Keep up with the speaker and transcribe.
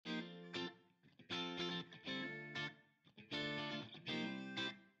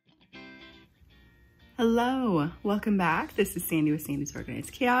Hello, welcome back. This is Sandy with Sandy's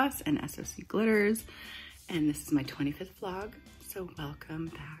Organized Chaos and SOC Glitters, and this is my 25th vlog, so welcome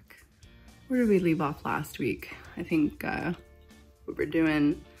back. Where did we leave off last week? I think we were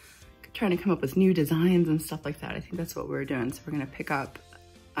doing, trying to come up with new designs and stuff like that. I think that's what we were doing, so we're gonna pick up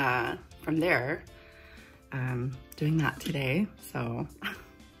from there, doing that today. So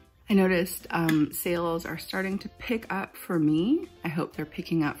I noticed sales are starting to pick up for me. I hope they're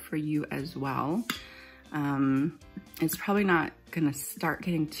picking up for you as well. It's probably not gonna start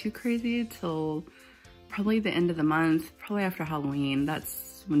getting too crazy till probably the end of the month, probably after Halloween.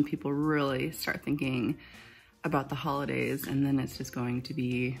 That's when people really start thinking about the holidays, and then it's just going to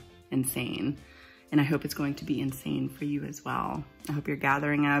be insane. And I hope it's going to be insane for you as well. I hope you're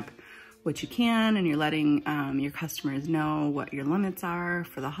gathering up what you can and you're letting your customers know what your limits are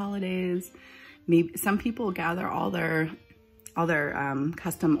for the holidays. Maybe some people gather all their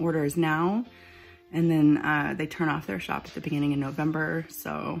custom orders now, and then they turn off their shop at the beginning of November.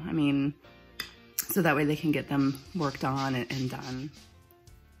 So, I mean, so that way they can get them worked on and done.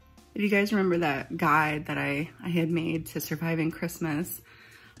 If you guys remember that guide that I had made to surviving Christmas,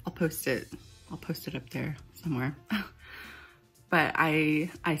 I'll post it up there somewhere. But I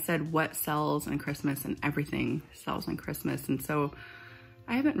said what sells on Christmas, and everything sells on Christmas. And so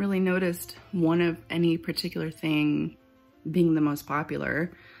I haven't really noticed one of any particular thing being the most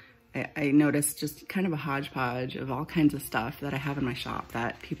popular. I noticed just kind of a hodgepodge of all kinds of stuff that I have in my shop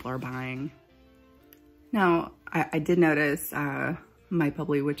that people are buying. Now, I did notice my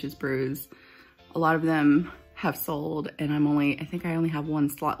Bubbly Witches brews. A lot of them have sold, and I think I only have one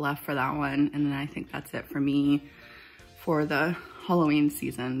slot left for that one. And then I think that's it for me for the Halloween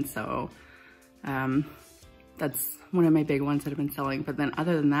season. So that's one of my big ones that have been selling. But then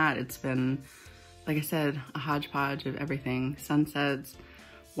other than that, it's been, like I said, a hodgepodge of everything. Sunsets,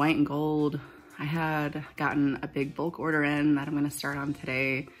 white and gold. I had gotten a big bulk order in that I'm gonna start on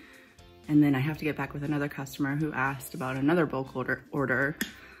today. And then I have to get back with another customer who asked about another bulk order.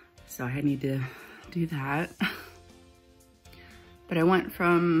 So I need to do that. But I went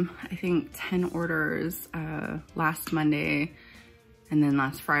from, I think, 10 orders last Monday, and then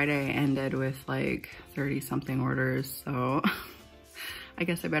last Friday ended with like 30 something orders. So I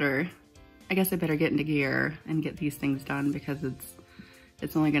guess I better get into gear and get these things done, because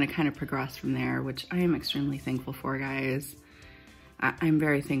it's only gonna kind of progress from there, which I am extremely thankful for, guys. I'm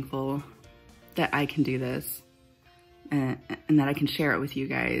very thankful that I can do this and that I can share it with you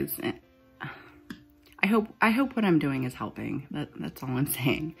guys. I hope what I'm doing is helping. That's all I'm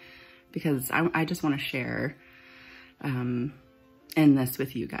saying, because I just want to share in this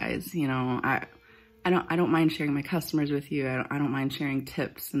with you guys. You know, I don't mind sharing my customers with you. I don't mind sharing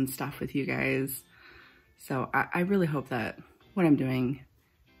tips and stuff with you guys. So I really hope that what I'm doing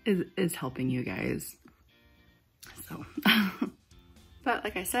is helping you guys. So, but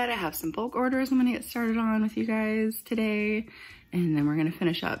like I said, I have some bulk orders I'm gonna get started on with you guys today. And then we're gonna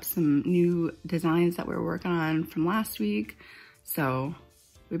finish up some new designs that we were working on from last week. So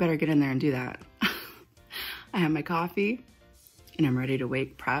we better get in there and do that. I have my coffee and I'm ready to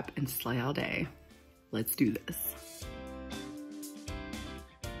wake, prep, and slay all day. Let's do this.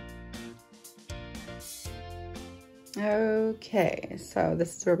 Okay, so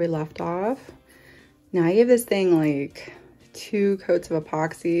this is where we left off. Now I gave this thing like 2 coats of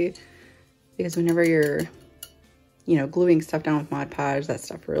epoxy, because whenever you're, you know, gluing stuff down with Mod Podge, that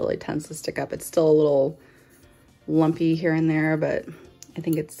stuff really tends to stick up. It's still a little lumpy here and there, but I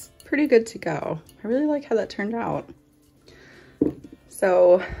think it's pretty good to go. I really like how that turned out.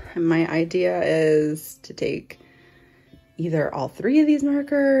 So my idea is to take either all 3 of these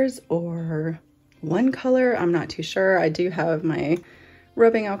markers or one color. I'm not too sure. I do have my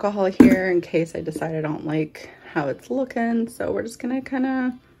rubbing alcohol here in case I decide I don't like how it's looking. So we're just gonna kind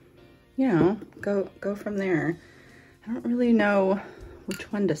of, you know, go from there. I don't really know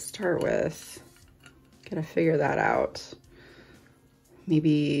which one to start with. Gotta figure that out.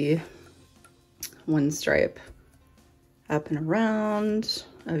 Maybe one stripe up and around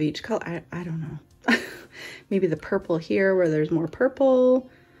of each color. I don't know. Maybe the purple here where there's more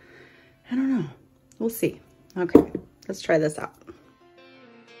purple. I don't know. We'll see. Okay, let's try this out.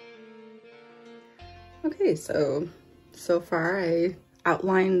 Okay, so far I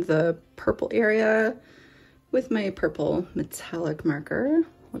outlined the purple area with my purple metallic marker.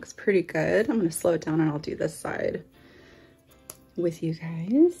 Looks pretty good. I'm gonna slow it down and I'll do this side with you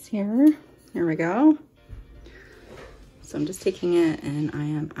guys here. Here we go. So I'm just taking it and I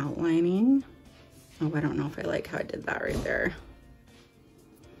am outlining. Oh, I don't know if I like how I did that right there.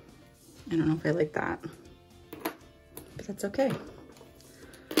 I don't know if I like that, but that's okay.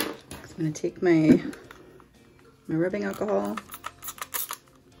 I'm gonna take my my rubbing alcohol,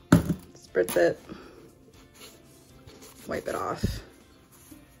 spritz it, wipe it off.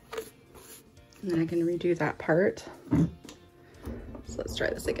 And then I can redo that part. So let's try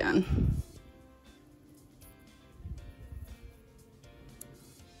this again.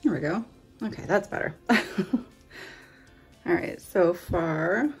 There we go. Okay, that's better. All right, so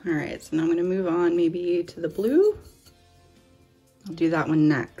far. All right, so now I'm gonna move on maybe to the blue. I'll do that one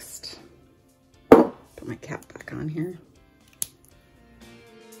next. Put my cap back on here.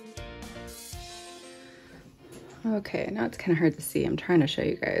 Okay, now it's kind of hard to see. I'm trying to show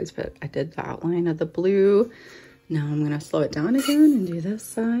you guys, but I did the outline of the blue. Now I'm gonna slow it down again and do this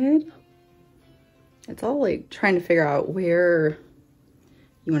side. It's all like trying to figure out where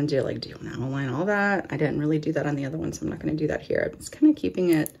you want to do. Like, do you want to outline all that? I didn't really do that on the other one, so I'm not going to do that here. I'm just kind of keeping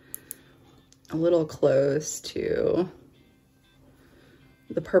it a little close to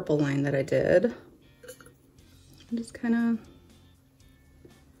the purple line that I did. I'm just kind of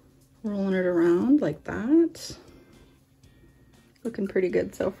rolling it around like that. Looking pretty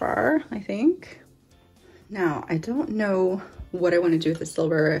good so far, I think. Now, I don't know what I want to do with the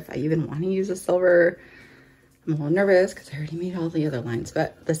silver, if I even want to use a silver. I'm a little nervous because I already made all the other lines,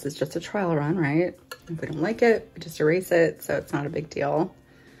 but this is just a trial run, right? If we don't like it, we just erase it, so it's not a big deal.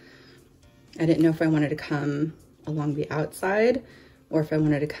 I didn't know if I wanted to come along the outside or if I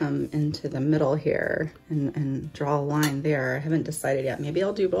wanted to come into the middle here and draw a line there. I haven't decided yet. Maybe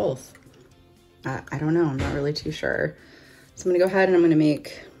I'll do both. I don't know, I'm not really too sure. So I'm gonna go ahead and I'm gonna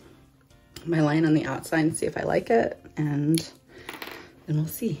make my line on the outside and see if I like it, and then we'll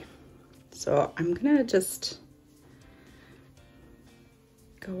see. So I'm gonna just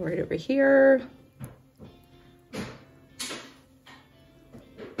go right over here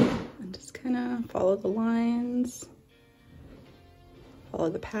and just kind of follow the lines,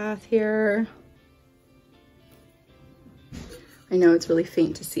 follow the path here. I know it's really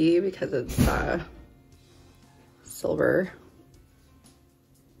faint to see because it's silver.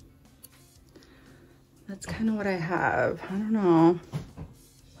 That's kind of what I have. I don't know.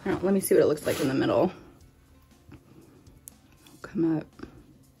 Let me see what it looks like in the middle. Come up.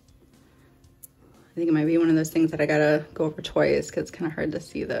 I think it might be one of those things that I gotta go over twice because it's kind of hard to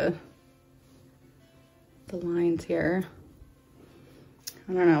see the lines here.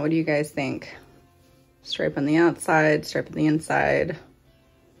 I don't know, what do you guys think? Stripe on the outside, stripe on the inside.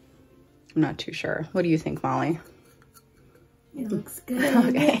 I'm not too sure. What do you think, Molly? It looks good.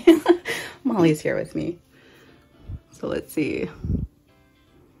 Okay. Molly's here with me. So let's see. I'm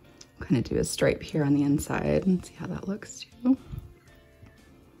gonna do a stripe here on the inside and see how that looks too.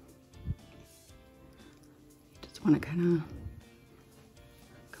 Just want to kind of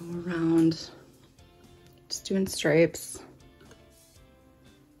go around, just doing stripes.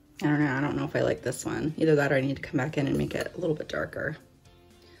 I don't know if I like this one. Either that or I need to come back in and make it a little bit darker.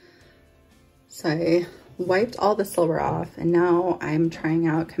 So I wiped all the silver off and now I'm trying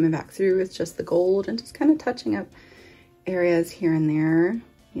out coming back through with just the gold and just kind of touching up areas here and there,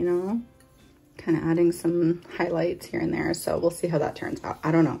 you know, kind of adding some highlights here and there. So we'll see how that turns out.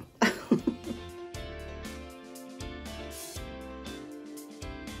 I don't know.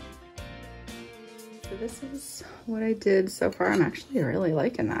 So this is what I did so far. I'm actually really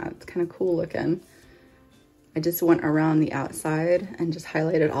liking that. It's kind of cool looking. I just went around the outside and just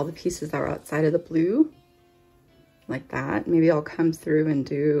highlighted all the pieces that were outside of the blue like that. Maybe I'll come through and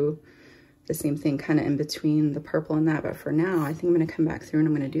do the same thing kind of in between the purple and that. But for now, I think I'm going to come back through and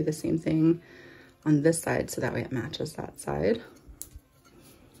I'm going to do the same thing on this side so that way it matches that side.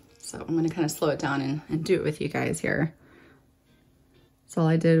 So I'm going to kind of slow it down and do it with you guys here. So all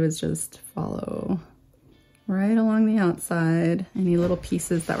I did was just follow right along the outside, any little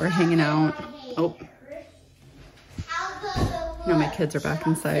pieces that were hanging out. Oh, no, my kids are back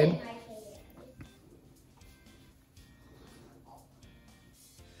inside.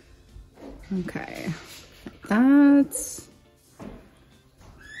 Okay, that's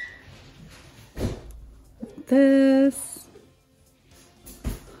this.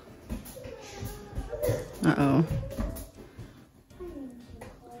 Uh-oh.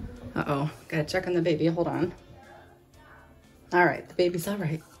 Uh-oh, gotta check on the baby, hold on. All right, the baby's all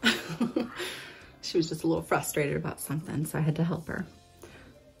right. She was just a little frustrated about something, so I had to help her.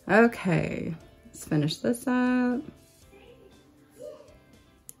 Okay, let's finish this up.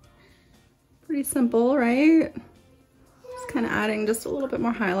 Pretty simple, right? Just kind of adding just a little bit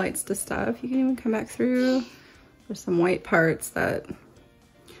more highlights to stuff. You can even come back through. There's some white parts that,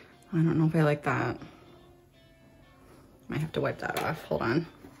 I don't know if I like that. Might have to wipe that off, hold on.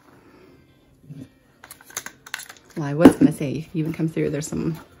 Well, I was gonna say, you can even come through, there's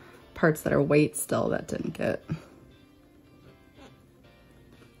some parts that are white still that didn't get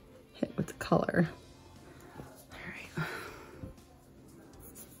hit with the color. All right.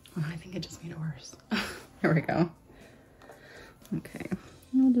 Oh, I think it just made it worse. There we go. Okay,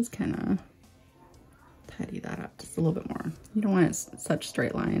 I'll just kind of tidy that up just a little bit more. You don't want such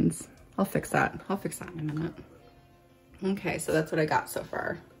straight lines. I'll fix that. I'll fix that in a minute. Okay, so that's what I got so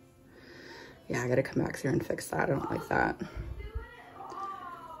far. Yeah, I gotta come back through and fix that. I don't like that.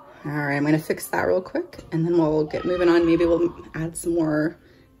 All right, I'm gonna fix that real quick and then we'll get moving on. Maybe we'll add some more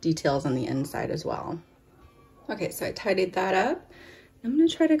details on the inside as well. Okay, so I tidied that up. I'm gonna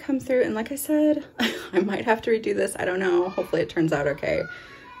try to come through, and like I said, I might have to redo this. I don't know, hopefully it turns out okay.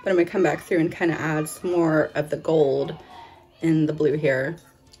 But I'm gonna come back through and kind of add some more of the gold in the blue here.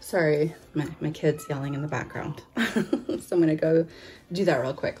 Sorry, my kid's yelling in the background. So I'm gonna go do that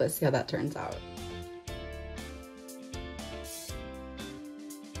real quick. Let's see how that turns out.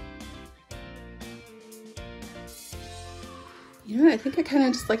 You know what, I think I kind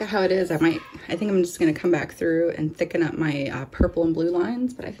of just like how it is. I think I'm just gonna come back through and thicken up my purple and blue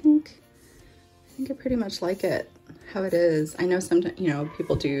lines, but I think I pretty much like it how it is. I know sometimes, you know,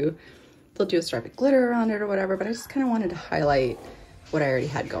 people they'll do a stripe of glitter around it or whatever, but I just kind of wanted to highlight what I already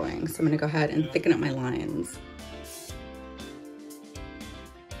had going. So I'm gonna go ahead and thicken up my lines.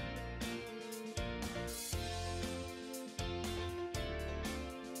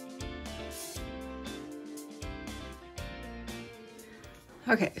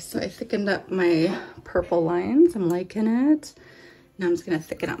 Okay, so I thickened up my purple lines. I'm liking it. Now I'm just gonna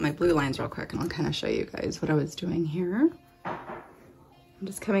thicken up my blue lines real quick and I'll kind of show you guys what I was doing here. I'm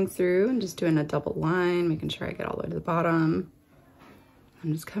just coming through and just doing a double line, making sure I get all the way to the bottom.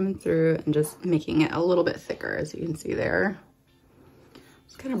 I'm just coming through and just making it a little bit thicker, as you can see there.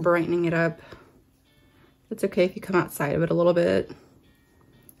 Just kind of brightening it up. It's okay if you come outside of it a little bit.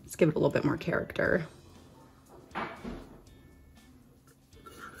 Just give it a little bit more character.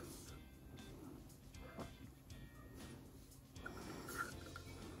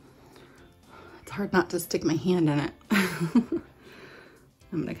 It's hard not to stick my hand in it.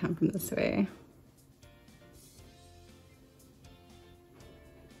 I'm gonna come from this way.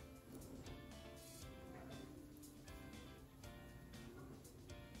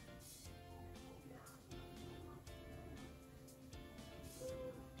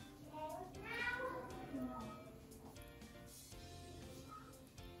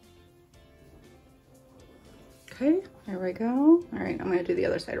 Okay, there we go. All right, I'm gonna do the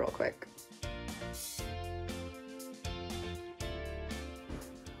other side real quick.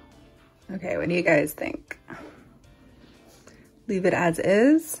 Okay, what do you guys think? Leave it as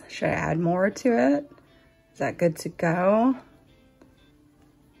is? Should I add more to it? Is that good to go?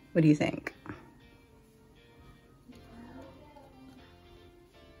 What do you think?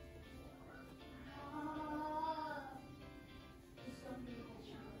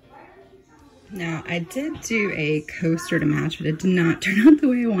 Now, I did do a coaster to match, but it did not turn out the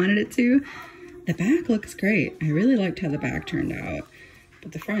way I wanted it to. The back looks great. I really liked how the back turned out,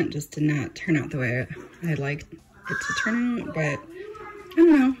 but the front just did not turn out the way I liked it to turn out, but I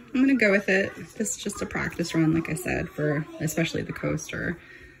don't know. I'm gonna go with it. This is just a practice run, like I said, for especially the coaster.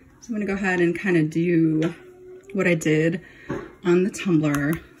 So I'm gonna go ahead and kind of do what I did on the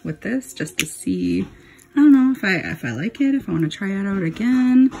tumbler with this, just to see, I don't know if I like it, if I wanna try it out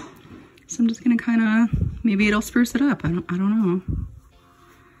again. So I'm just gonna kind of, maybe it'll spruce it up. I don't know.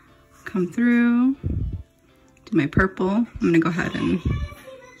 Come through, do my purple. I'm gonna go ahead and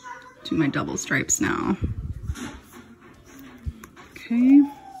do my double stripes now. Okay.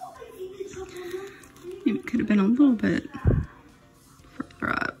 Maybe it could have been a little bit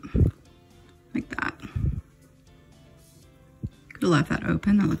further up, like that. Could have left that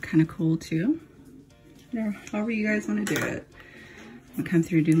open. That looked kind of cool too. However you guys want to do it. I'll come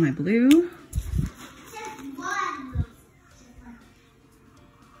through, do my blue.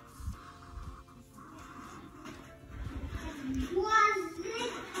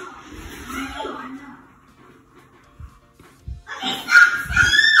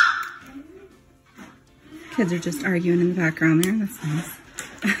 Kids are just arguing in the background there. That's nice.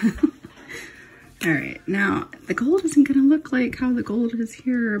 All right, now the gold isn't gonna look like how the gold is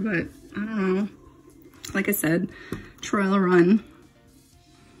here, but I don't know. Like I said, trial run.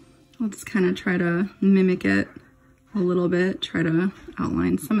 I'll just kind of try to mimic it a little bit, try to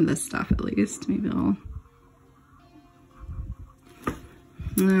outline some of this stuff at least. Maybe I don't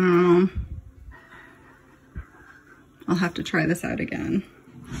know. I'll have to try this out again.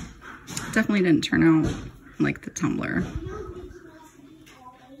 Definitely didn't turn out like the tumbler.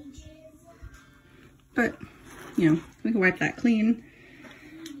 But, you know, we can wipe that clean,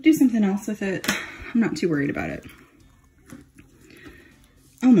 do something else with it. I'm not too worried about it.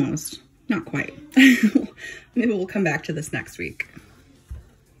 Oh, almost, not quite. Maybe we'll come back to this next week.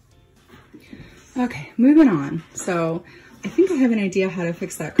 Okay, moving on. So I think I have an idea how to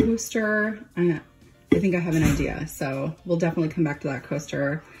fix that coaster. I think I have an idea, so we'll definitely come back to that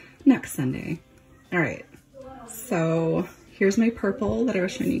coaster next Sunday. All right, so here's my purple that I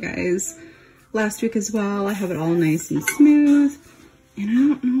was showing you guys last week as well. I have it all nice and smooth, and I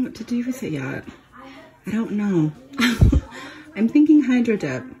don't know what to do with it yet. I don't know. I'm thinking hydro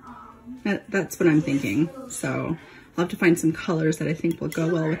dip. That's what I'm thinking. So I'll have to find some colors that I think will go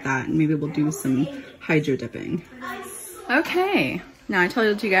well with that, and maybe we'll do some hydro dipping. Okay, now I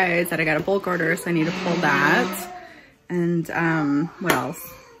told you guys that I got a bulk order, so I need to pull that. And what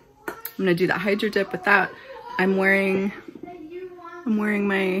else? I'm gonna do that hydro dip with that. I'm wearing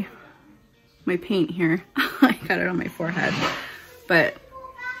my paint here. I got it on my forehead, but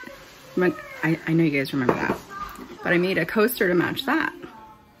I know you guys remember that. But I made a coaster to match that.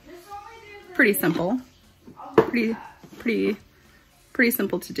 Pretty simple. Pretty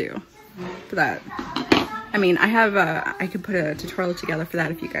simple to do for that. I mean, I could put a tutorial together for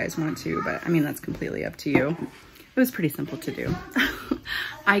that if you guys want to, but I mean, that's completely up to you. It was pretty simple to do.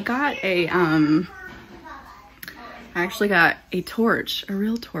 I got I actually got a torch, a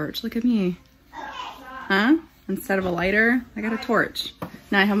real torch. Look at me. Huh? Instead of a lighter, I got a torch.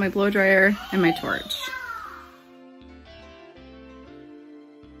 Now I have my blow dryer and my torch.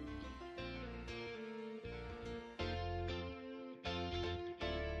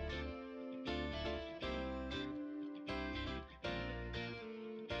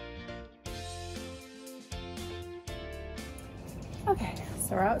 Okay,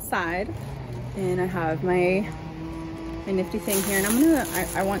 so we're outside and I have my nifty thing here, and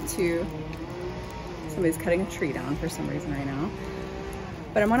I want to, somebody's cutting a tree down for some reason right now,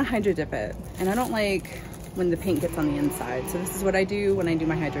 but I want to hydro dip it, and I don't like when the paint gets on the inside, so this is what I do when I do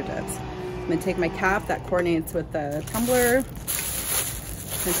my hydro dips. I'm going to take my cap that coordinates with the tumbler, I'm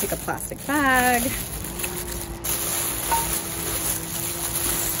going to take a plastic bag,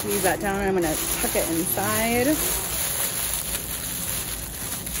 squeeze that down, and I'm going to tuck it inside.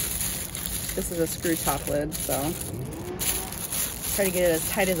 This is a screw top lid, so try to get it as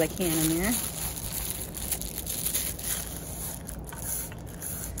tight as I can in there.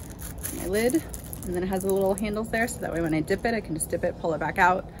 My lid, and then it has the little handles there, so that way when I dip it, I can just dip it, pull it back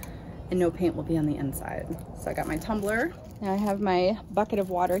out, and no paint will be on the inside. So I got my tumbler. Now I have my bucket of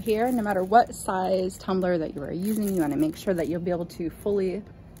water here. No matter what size tumbler that you are using, you want to make sure that you'll be able to fully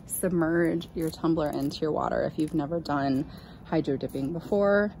submerge your tumbler into your water. If you've never done hydro dipping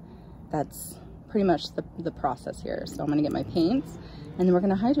before, that's pretty much the process here. So I'm gonna get my paints and then we're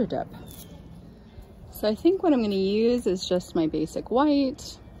gonna hydro dip. So I think what I'm gonna use is just my basic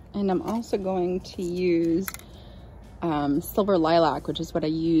white, and I'm also going to use silver lilac, which is what I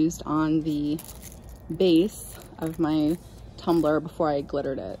used on the base of my tumbler before I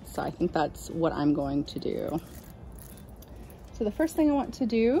glittered it. So I think that's what I'm going to do. So the first thing I want to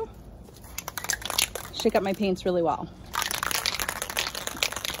do, shake up my paints really well.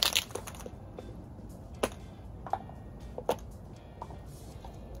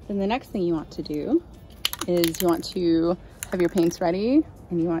 Then the next thing you want to do is you want to have your paints ready,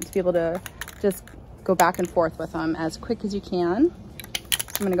 and you want to be able to just go back and forth with them as quick as you can.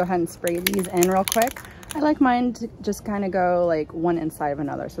 I'm gonna go ahead and spray these in real quick. I like mine to just kind of go like one inside of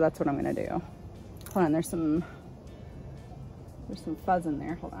another, so that's what I'm gonna do. Hold on, there's some fuzz in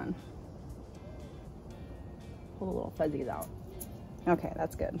there, hold on. Pull the little fuzzies out. Okay,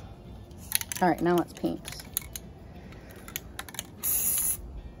 that's good. All right, now let's paint.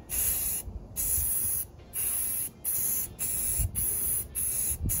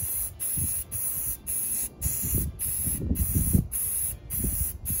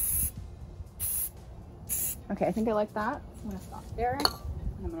 Okay, I think I like that. I'm gonna stop there, and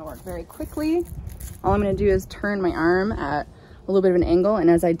I'm gonna work very quickly. All I'm gonna do is turn my arm at a little bit of an angle, and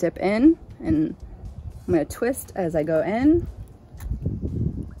as I dip in, and I'm gonna twist as I go in,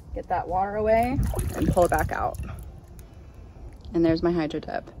 get that water away, and pull it back out. And there's my hydro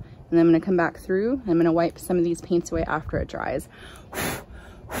dip. And then I'm gonna come back through, and I'm gonna wipe some of these paints away after it dries.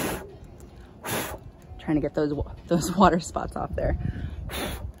 Trying to get those water spots off there.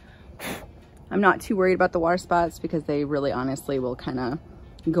 I'm not too worried about the water spots because they really honestly will kind of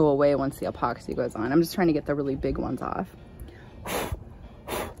go away once the epoxy goes on. I'm just trying to get the really big ones off.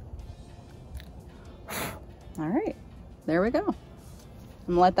 All right, there we go. I'm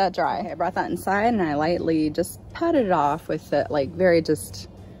gonna let that dry. I brought that inside and I lightly just patted it off with it, like very just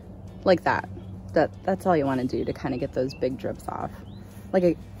like that. That's all you want to do to kind of get those big drips off.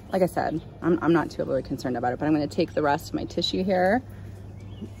 Like I said, I'm not too overly concerned about it, but I'm gonna take the rest of my tissue here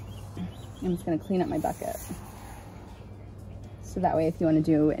I'm just gonna clean up my bucket. So that way, if you wanna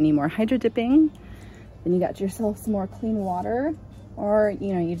do any more hydro dipping, then you got yourself some more clean water, or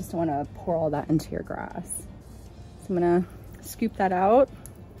you know, you just don't wanna pour all that into your grass. So I'm gonna scoop that out.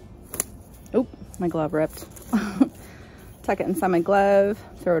 Oh, my glove ripped. Tuck it inside my glove,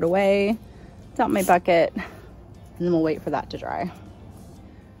 throw it away, dump my bucket, and then we'll wait for that to dry.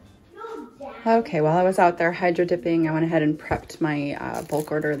 Okay, while I was out there hydro dipping, I went ahead and prepped my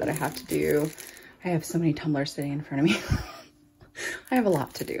bulk order that I have to do. I have so many tumblers sitting in front of me. I have a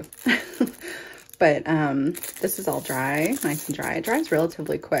lot to do. But this is all dry, nice and dry. It dries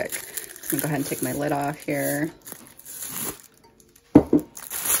relatively quick. I'm gonna go ahead and take my lid off here.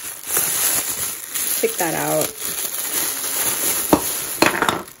 Take that out.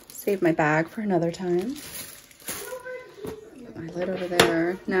 Save my bag for another time. Put my lid over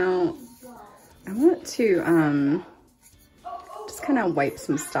there. Now, I want to just kind of wipe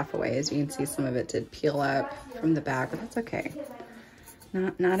some stuff away. As you can see, some of it did peel up from the bag, but that's okay.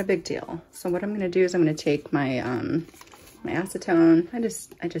 Not a big deal. So what I'm gonna do is I'm gonna take my my acetone.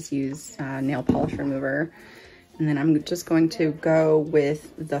 I just use nail polish remover, and then I'm just going to go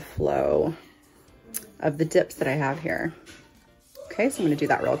with the flow of the dips that I have here. Okay, so I'm gonna do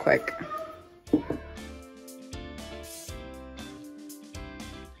that real quick.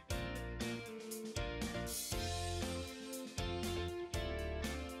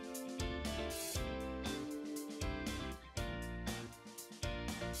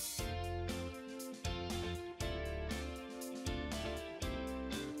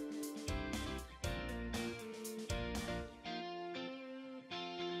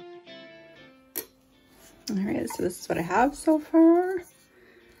 All right, so this is what I have so far.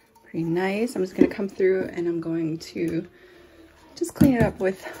 Pretty nice. I'm just gonna come through and I'm going to just clean it up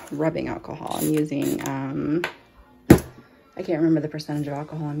with rubbing alcohol. I'm using, I can't remember the percentage of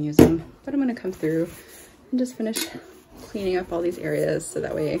alcohol I'm using, but I'm gonna come through and just finish cleaning up all these areas so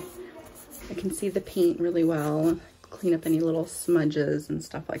that way I can see the paint really well, clean up any little smudges and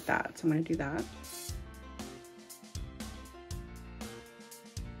stuff like that. So I'm gonna do that.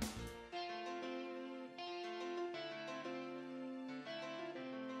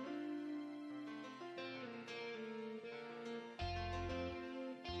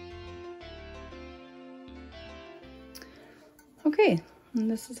 Okay, and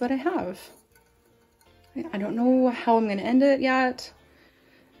this is what I have. I don't know how I'm gonna end it yet.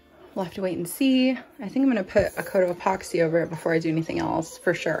 We'll have to wait and see. I think I'm gonna put a coat of epoxy over it before I do anything else,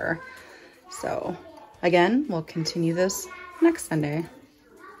 for sure. So again, we'll continue this next Sunday.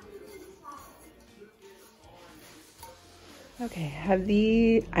 Okay,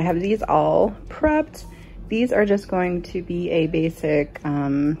 I have these all prepped. These are just going to be a basic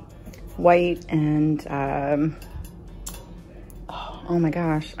white and oh my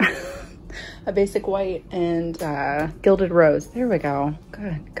gosh, a basic white and gilded rose. There we go.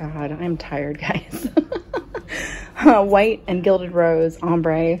 Good God, I'm tired, guys. White and gilded rose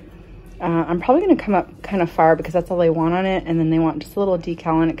ombre. I'm probably gonna come up kind of far because that's all they want on it, and then they want just a little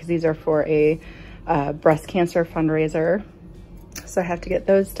decal on it because these are for a breast cancer fundraiser. So I have to get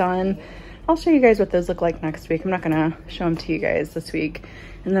those done. I'll show you guys what those look like next week. I'm not gonna show them to you guys this week.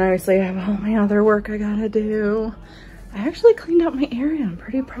 And then obviously I have all my other work I gotta do. I actually cleaned out my area. I'm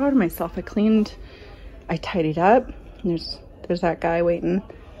pretty proud of myself. I tidied up. There's that guy waiting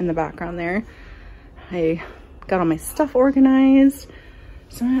in the background there. I got all my stuff organized.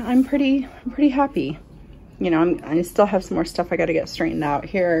 So I'm pretty happy. You know, I still have some more stuff I gotta get straightened out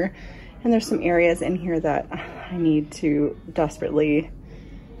here. And there's some areas in here that I need to desperately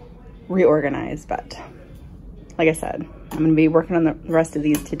reorganize, but like I said, I'm gonna be working on the rest of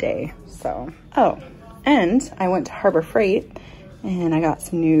these today, so. Oh, and I went to Harbor Freight and I got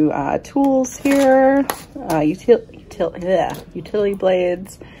some new tools here, utility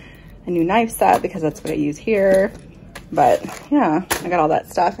blades, a new knife set because that's what I use here. But yeah, I got all that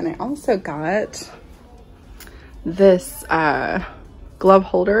stuff, and I also got this glove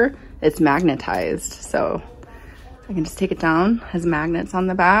holder. It's magnetized, so I can just take it down. It has magnets on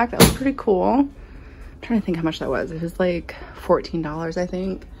the back. That was pretty cool. I'm trying to think how much that was. It was like $14, I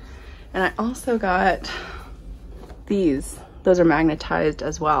think. And I also got these. Those are magnetized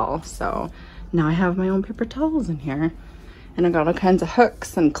as well. So now I have my own paper towels in here. And I got all kinds of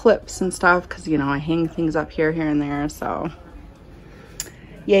hooks and clips and stuff because, you know, I hang things up here and there. So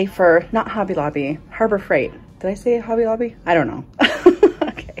yay for, not Hobby Lobby, Harbor Freight. Did I say Hobby Lobby? I don't know.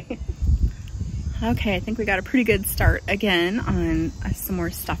 Okay, I think we got a pretty good start again on some more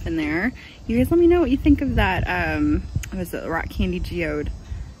stuff in there. You guys let me know what you think of that, what was it, Rock Candy Geode.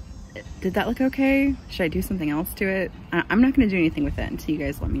 Did that look okay? Should I do something else to it? I'm not gonna do anything with it until you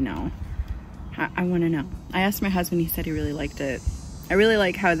guys let me know. I want to know. I asked my husband, he said he really liked it. I really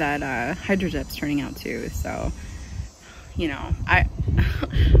like how that hydro dip's turning out too. So, you know, I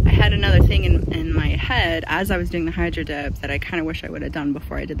had another thing in my head as I was doing the hydro dip that I kind of wish I would have done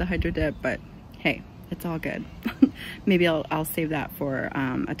before I did the hydro dip, but hey, it's all good. Maybe I'll save that for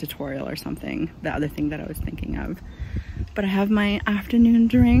a tutorial or something, the other thing that I was thinking of. But I have my afternoon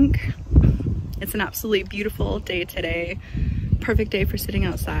drink. It's an absolutely beautiful day today. Perfect day for sitting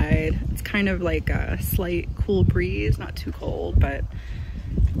outside. It's kind of like a slight cool breeze, not too cold, but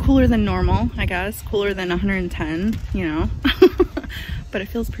cooler than normal, I guess. Cooler than 110, you know. But it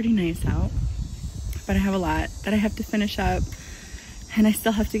feels pretty nice out. But I have a lot that I have to finish up, and I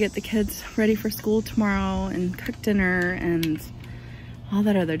still have to get the kids ready for school tomorrow and cook dinner and all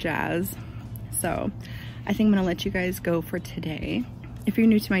that other jazz. So I think I'm gonna let you guys go for today. If you're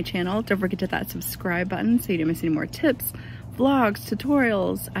new to my channel, don't forget to hit that subscribe button so you don't miss any more tips, vlogs,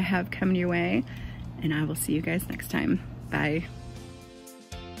 tutorials I have coming your way, and I will see you guys next time. Bye.